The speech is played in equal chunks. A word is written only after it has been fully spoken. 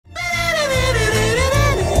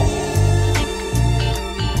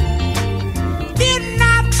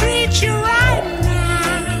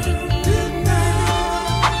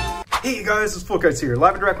is Fultoncards here,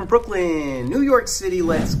 live and direct from Brooklyn, New York City.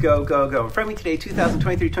 Let's go, go, go. In front of me today,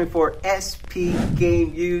 2023-24 SP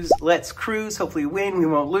Game Use. Let's cruise, hopefully win, we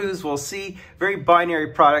won't lose, we'll see. Very binary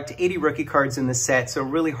product, 80 rookie cards in the set, so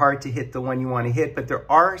really hard to hit the one you want to hit, but there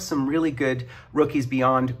are some really good rookies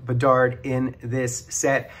beyond Bedard in this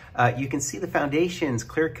set. You can see the foundations,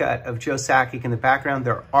 clear cut of Joe Sakic in the background.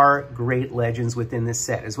 There are great legends within this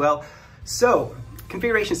set as well. So,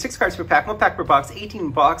 configuration, 6 cards per pack, 1 pack per box,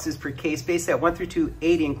 18 boxes per case, base set 1 through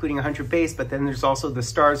 280, including 100 base, but then there's also the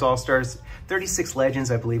Stars, All-Stars, 36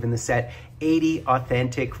 legends, I believe, in the set, 80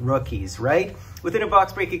 authentic rookies, right? Within a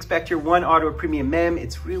box break, expect your 1 auto or premium mem.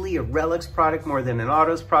 It's really a relics product more than an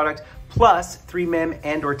autos product, plus 3 mem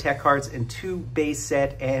and or tech cards and 2 base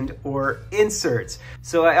set and or inserts.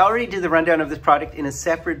 So I already did the rundown of this product in a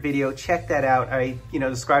separate video. Check that out. I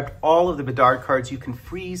described all of the Bedard cards. You can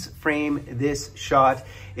freeze frame this shot.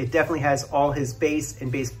 It definitely has all his base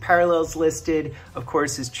and base parallels listed. Of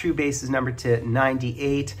course, his true base is numbered to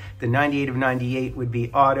 98. The 98 of 98 would be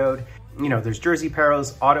autoed. There's jersey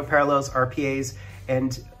parallels, auto parallels, RPAs,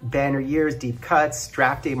 and banner years, deep cuts,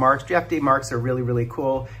 draft day marks. Draft day marks are really, really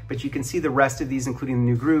cool, but you can see the rest of these, including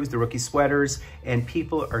the new grooves, the rookie sweaters, and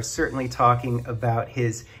people are certainly talking about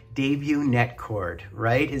his debut net cord,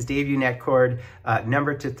 right? His debut net cord,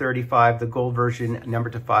 numbered to 35, the gold version,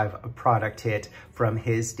 numbered to 5, a product hit from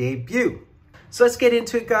his debut. So let's get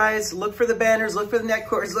into it, guys. Look for the banners, look for the net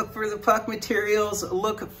cords, look for the puck materials,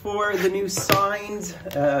 look for the new signs.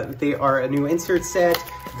 They are a new insert set.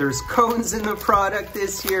 There's cones in the product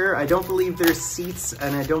this year. I don't believe there's seats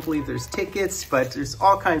and I don't believe there's tickets, but there's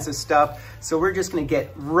all kinds of stuff. So we're just gonna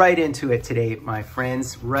get right into it today, my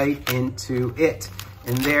friends, right into it.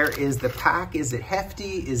 And there is the pack. Is it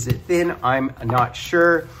hefty? Is it thin? I'm not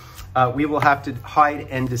sure. We will have to hide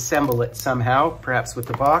and disassemble it somehow, perhaps with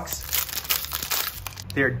the box.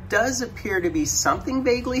 There does appear to be something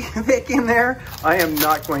vaguely thick in there. I am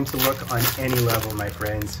not going to look on any level, my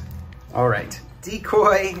friends. All right,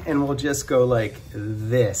 decoy, and we'll just go like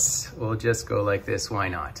this. We'll just go like this, why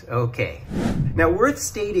not? Okay. Now, worth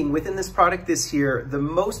stating, within this product this year, the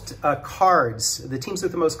most cards, the teams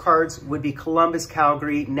with the most cards would be Columbus,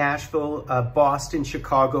 Calgary, Nashville, Boston,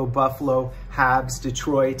 Chicago, Buffalo, Habs,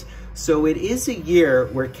 Detroit. So it is a year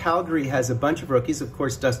where Calgary has a bunch of rookies, of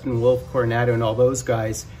course, Dustin Wolf, Coronado, and all those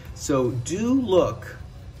guys. So do look,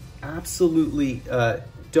 absolutely,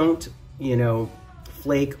 don't,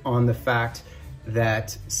 flake on the fact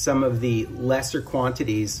that some of the lesser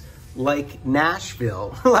quantities, like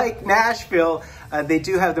Nashville, they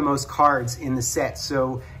do have the most cards in the set.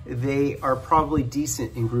 So they are probably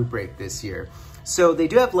decent in group break this year. So they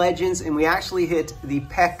do have legends, and we actually hit the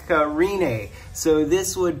Pecorine. So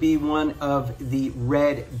this would be one of the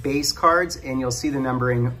red base cards, and you'll see the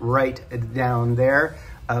numbering right down there.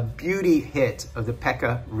 A beauty hit of the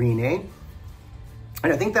Pecorine.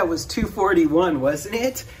 And I think that was 241, wasn't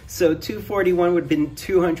it? So 241 would have been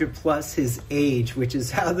 200 plus his age, which is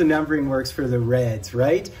how the numbering works for the reds,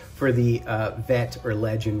 right? For the vet or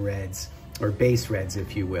legend reds, or base reds,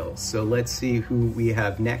 if you will. So let's see who we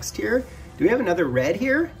have next here. Do we have another red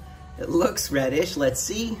here? It looks reddish, let's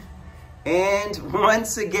see. And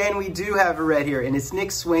once again, we do have a red here, and it's Nick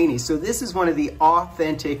Swaney. So this is one of the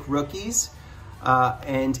authentic rookies,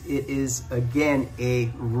 and it is, again,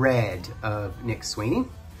 a red of Nick Swaney,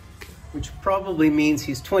 which probably means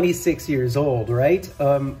he's 26 years old, right?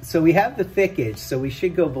 So we have the thickage, so we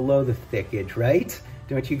should go below the thickage, right?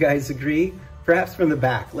 Don't you guys agree? Perhaps from the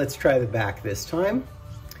back. Let's try the back this time.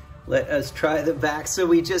 Let us try the back. So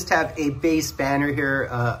we just have a base banner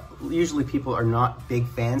here. Usually people are not big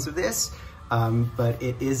fans of this, but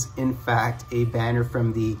it is in fact a banner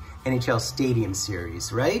from the NHL Stadium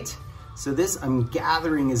Series, right? So this, I'm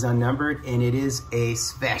gathering, is unnumbered, and it is a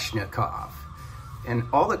Sveshnikov. And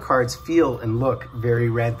all the cards feel and look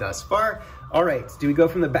very red thus far. All right, do we go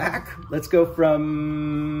from the back? Let's go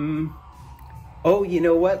from, oh, you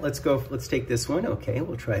know what? Let's take this one. Okay,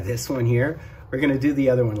 we'll try this one here. We're gonna do the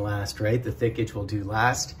other one last, right? The thickage we'll do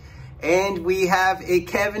last. And we have a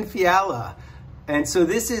Kevin Fiala. And so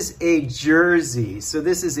this is a jersey. So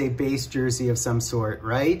this is a base jersey of some sort,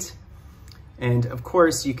 right? And of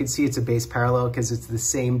course you can see it's a base parallel because it's the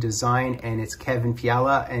same design, and it's Kevin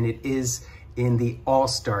Fiala, and it is in the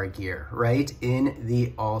All-Star gear, right? In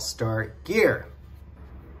the All-Star gear.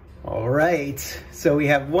 All right, so we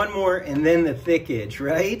have one more and then the thickage,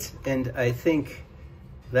 right? And I think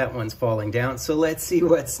that one's falling down. So let's see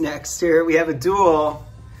what's next here. We have a duel.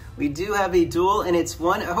 We do have a duel, and it's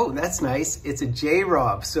one, oh, that's nice. It's a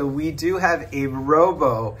J-Rob. So we do have a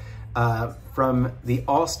Robo from the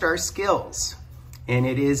All-Star Skills, and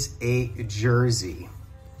it is a jersey.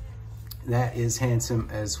 That is handsome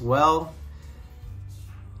as well.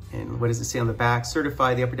 And what does it say on the back?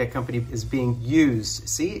 Certified, the Upper Deck company is being used.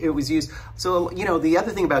 See, it was used. So, you know, the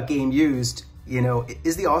other thing about game used, you know,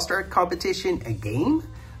 is the All-Star competition a game?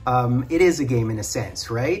 It is a game in a sense,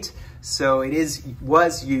 right? So it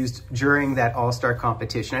was used during that All-Star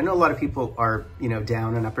competition. I know a lot of people are, you know,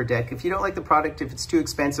 down on Upper Deck. If you don't like the product, if it's too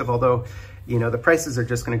expensive, although, you know, the prices are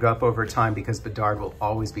just going to go up over time because Bedard will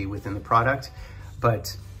always be within the product.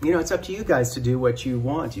 But, you know, it's up to you guys to do what you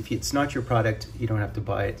want. If it's not your product, you don't have to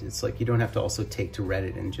buy it. It's like you don't have to also take to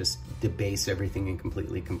Reddit and just debase everything and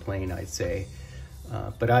completely complain, I'd say.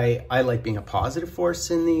 But I like being a positive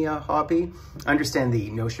force in the hobby. I understand the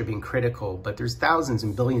notion of being critical, but there's thousands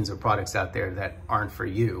and billions of products out there that aren't for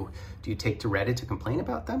you. Do you take to Reddit to complain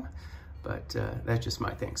about them? But that's just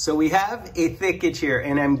my thing. So we have a thickage here,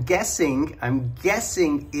 and I'm guessing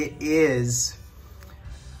it is,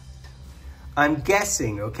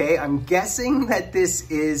 okay? I'm guessing that this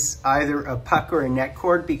is either a puck or a net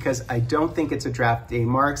cord because I don't think it's a draft day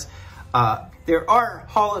marks. There are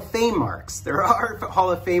Hall of Fame marks. There are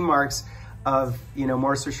Hall of Fame marks of, you know,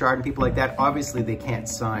 Maurice Richard and people like that. Obviously, they can't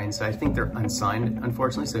sign, so I think they're unsigned,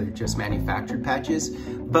 unfortunately, so they're just manufactured patches.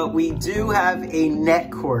 But we do have a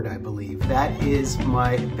net cord, I believe. That is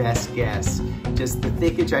my best guess. Just the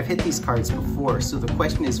thickage. I've hit these cards before, so the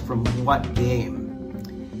question is from what game?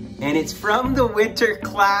 And it's from the Winter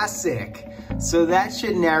Classic, so that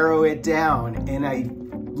should narrow it down. And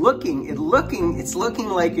it's looking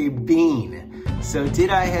like a bean. So did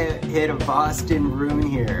I hit a Boston rune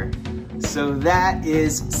here? So that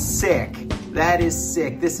is sick. That is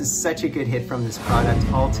sick. This is such a good hit from this product.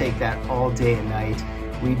 I'll take that all day and night.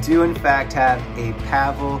 We do in fact have a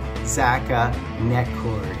Pavel Zacha net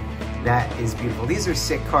cord. That is beautiful. These are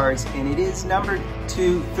sick cards, and it is numbered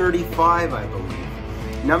to 35, I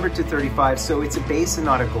believe. Numbered to 35, so it's a base and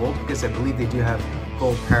not a gold, because I believe they do have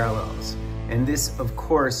gold parallels. And this, of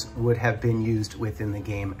course, would have been used within the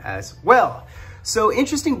game as well. So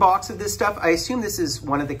interesting box of this stuff. I assume this is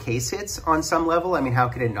one of the case hits on some level. I mean, how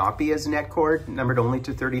could it not be as a net cord, numbered only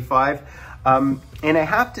to 35? And I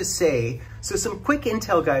have to say, so some quick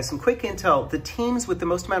intel, guys, some quick intel. The teams with the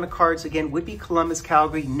most amount of cards, again, would be Columbus,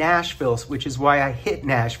 Calgary, Nashville, which is why I hit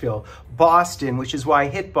Nashville, Boston, which is why I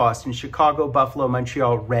hit Boston, Chicago, Buffalo,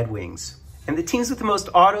 Montreal, Red Wings. And the teams with the most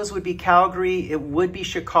autos would be Calgary, it would be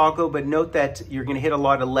Chicago, but note that you're going to hit a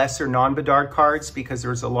lot of lesser non-Bedard cards because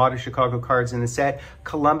there's a lot of Chicago cards in the set.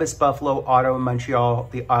 Columbus, Buffalo, Ottawa, Montreal,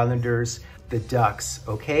 the Islanders, the Ducks,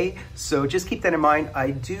 okay? So just keep that in mind. I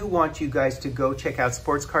do want you guys to go check out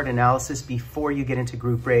sports card analysis before you get into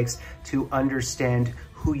group breaks to understand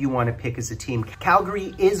who you want to pick as a team.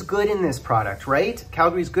 Calgary is good in this product, right?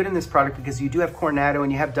 Calgary's good in this product because you do have Coronado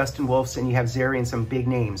and you have Dustin Wolfs and you have Zary and some big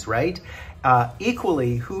names, right?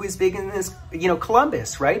 Equally, who is big in this? You know,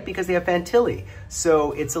 Columbus, right? Because they have Fantilli.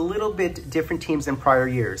 So it's a little bit different teams than prior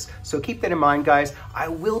years. So keep that in mind, guys. I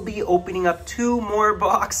will be opening up 2 more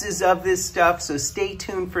boxes of this stuff. So stay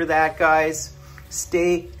tuned for that, guys.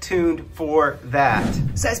 Stay tuned for that.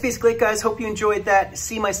 So that's basically it, guys. Hope you enjoyed that.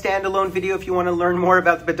 See my standalone video if you want to learn more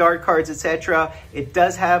about the Bedard cards, etc. It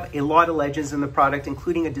does have a lot of legends in the product,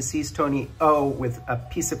 including a deceased Tony O with a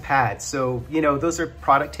piece of pad. So, you know, those are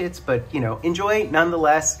product hits, but, you know, enjoy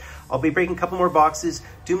nonetheless. I'll be breaking a couple more boxes.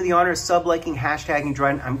 Do me the honor of sub-liking, hashtagging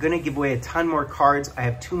Dryden. I'm going to give away a ton more cards. I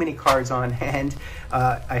have too many cards on hand.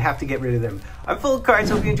 I have to get rid of them. I'm Fultoncards.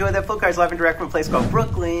 Hope you enjoyed that. Fultoncards live and direct from a place called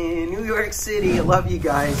Brooklyn, New York City. I love you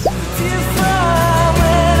guys.